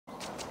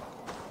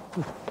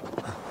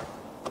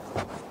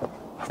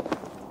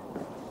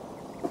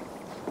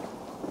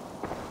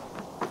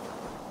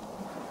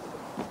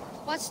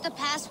What's the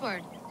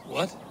password?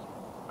 What?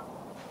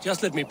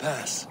 Just let me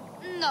pass.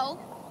 No,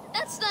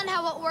 that's not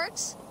how it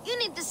works. You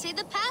need to say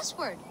the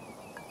password.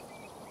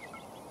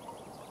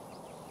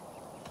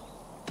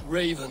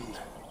 Raven.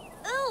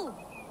 Ooh,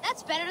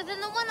 that's better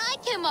than the one I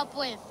came up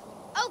with.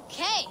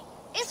 Okay,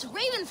 it's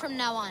Raven from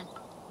now on.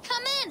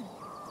 Come in.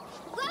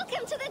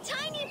 Welcome to the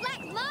tiny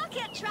black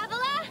market,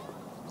 traveler.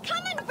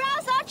 Come and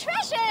browse our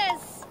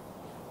treasures.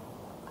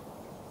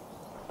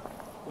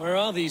 Where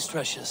are these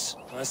treasures?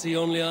 I see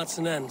only odds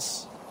and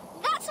ends.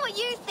 That's what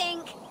you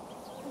think.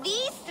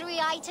 These 3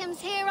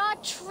 items here are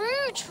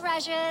true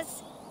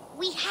treasures.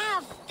 We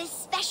have this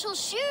special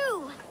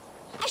shoe,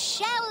 a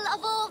shell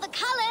of all the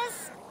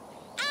colors,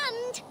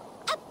 and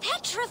a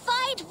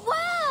petrified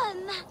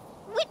worm.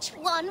 Which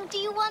one do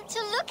you want to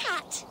look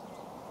at?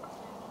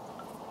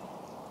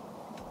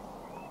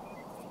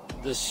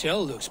 The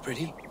shell looks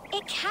pretty.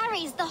 It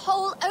carries the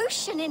whole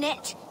ocean in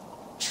it.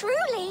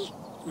 Truly.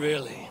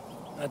 Really?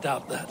 I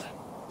doubt that.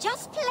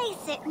 Just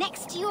place it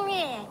next to your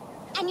ear,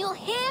 and you'll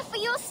hear for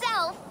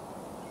yourself.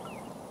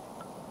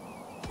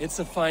 It's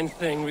a fine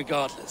thing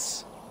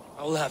regardless.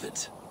 I'll have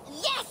it.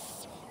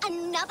 Yes!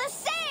 Another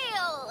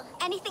sale!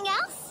 Anything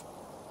else?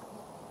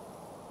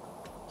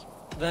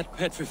 That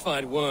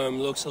petrified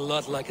worm looks a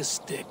lot like a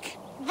stick.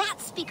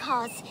 That's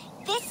because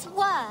this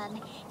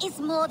worm is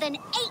more than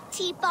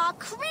 80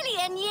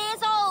 barquillion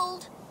years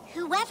old.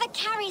 Whoever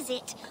carries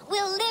it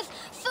will live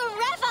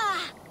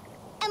forever!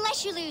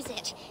 Unless you lose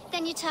it,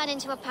 then you turn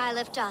into a pile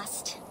of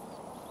dust.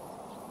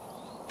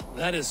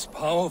 That is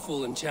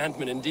powerful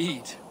enchantment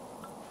indeed.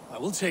 I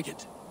will take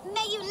it.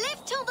 May you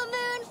live till the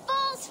moon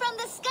falls from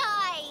the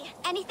sky!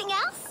 Anything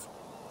else?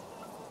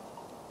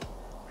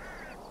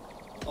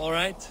 All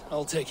right,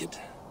 I'll take it.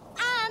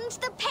 And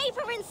the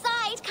paper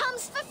inside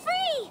comes for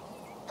free!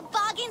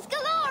 Bargains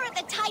galore at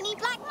the tiny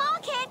black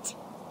market!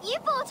 You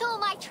bought all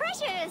my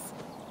treasures!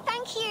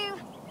 Thank you!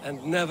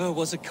 And never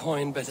was a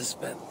coin better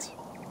spent.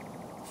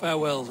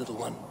 Farewell, little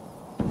one.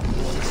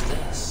 What is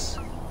this?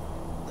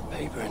 The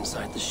paper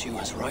inside the shoe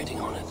has writing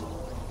on it.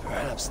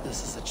 Perhaps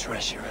this is a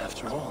treasure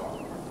after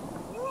all.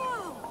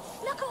 Whoa!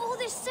 Look at all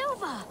this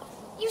silver!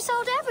 You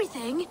sold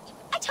everything?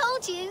 I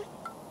told you!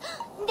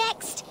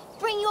 Next,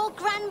 bring your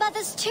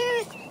grandmother's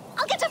tooth!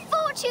 I'll get a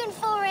fortune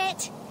for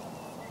it!